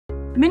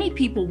Many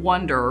people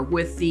wonder,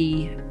 with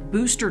the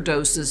booster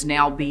doses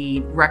now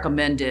being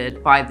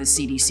recommended by the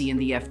CDC and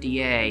the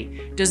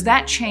FDA, does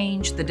that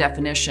change the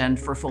definition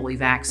for fully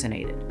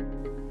vaccinated?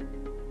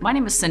 My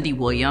name is Cindy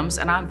Williams,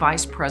 and I'm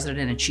Vice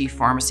President and Chief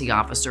Pharmacy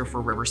Officer for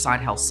Riverside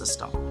Health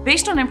System.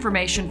 Based on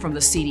information from the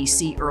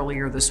CDC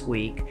earlier this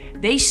week,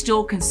 they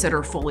still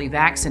consider fully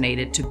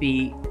vaccinated to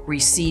be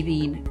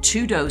receiving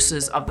 2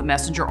 doses of the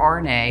messenger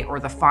RNA or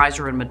the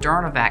Pfizer and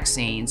Moderna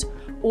vaccines,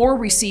 or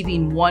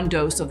receiving 1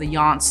 dose of the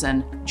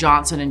Johnson &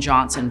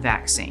 Johnson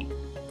vaccine.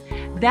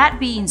 That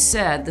being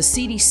said, the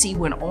CDC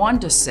went on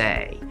to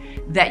say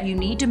that you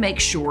need to make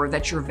sure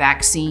that your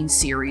vaccine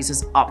series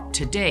is up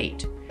to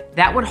date.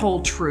 That would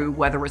hold true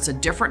whether it's a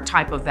different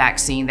type of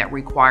vaccine that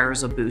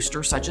requires a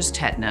booster, such as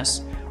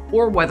tetanus,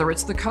 or whether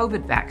it's the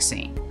COVID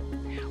vaccine.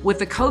 With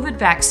the COVID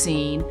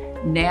vaccine,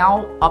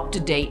 now up to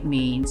date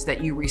means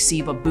that you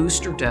receive a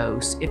booster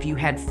dose if you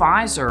had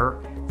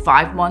Pfizer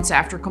 5 months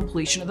after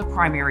completion of the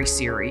primary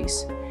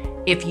series,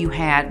 if you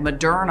had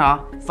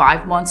Moderna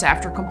 5 months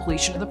after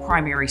completion of the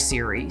primary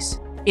series,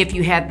 if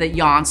you had the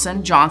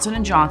Johnson &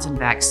 Johnson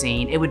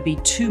vaccine, it would be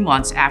 2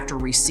 months after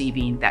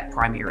receiving that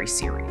primary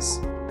series.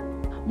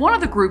 One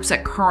of the groups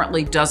that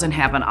currently doesn't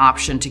have an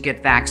option to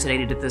get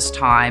vaccinated at this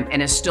time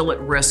and is still at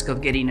risk of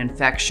getting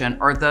infection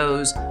are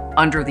those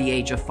under the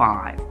age of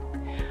 5.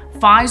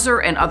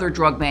 Pfizer and other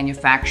drug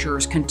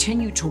manufacturers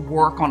continue to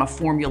work on a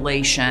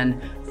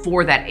formulation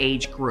for that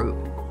age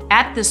group.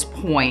 At this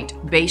point,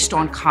 based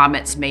on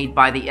comments made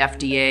by the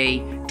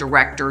FDA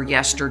director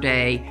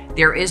yesterday,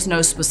 there is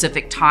no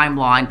specific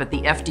timeline, but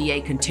the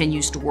FDA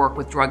continues to work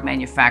with drug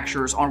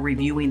manufacturers on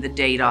reviewing the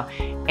data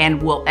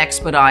and will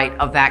expedite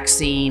a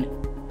vaccine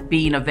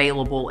being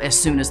available as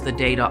soon as the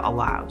data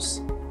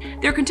allows.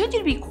 There continue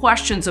to be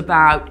questions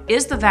about,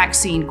 is the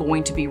vaccine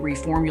going to be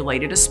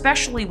reformulated,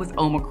 especially with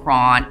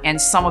Omicron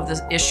and some of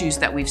the issues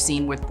that we've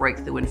seen with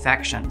breakthrough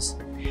infections.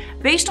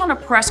 Based on a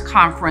press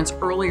conference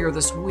earlier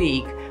this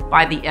week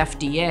by the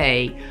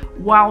FDA,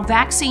 while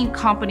vaccine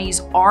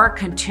companies are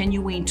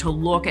continuing to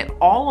look at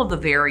all of the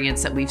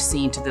variants that we've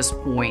seen to this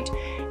point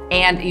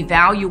and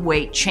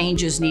evaluate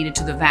changes needed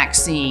to the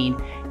vaccine,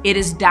 it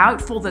is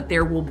doubtful that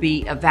there will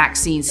be a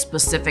vaccine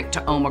specific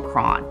to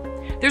Omicron.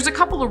 There's a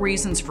couple of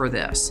reasons for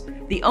this.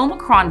 The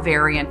Omicron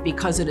variant,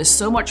 because it is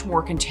so much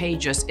more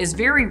contagious, is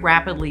very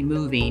rapidly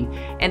moving,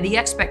 and the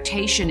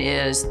expectation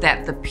is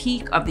that the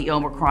peak of the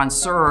Omicron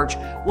surge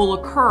will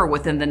occur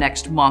within the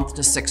next month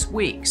to 6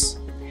 weeks.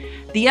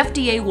 The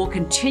FDA will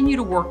continue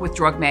to work with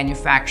drug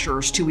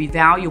manufacturers to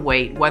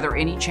evaluate whether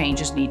any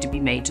changes need to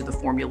be made to the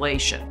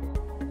formulation.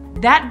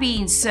 That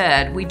being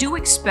said, we do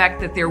expect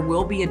that there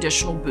will be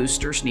additional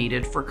boosters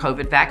needed for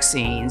COVID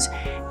vaccines,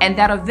 and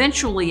that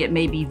eventually it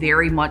may be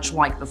very much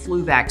like the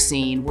flu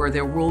vaccine, where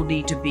there will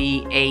need to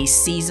be a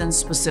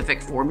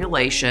season-specific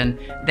formulation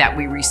that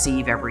we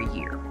receive every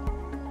year.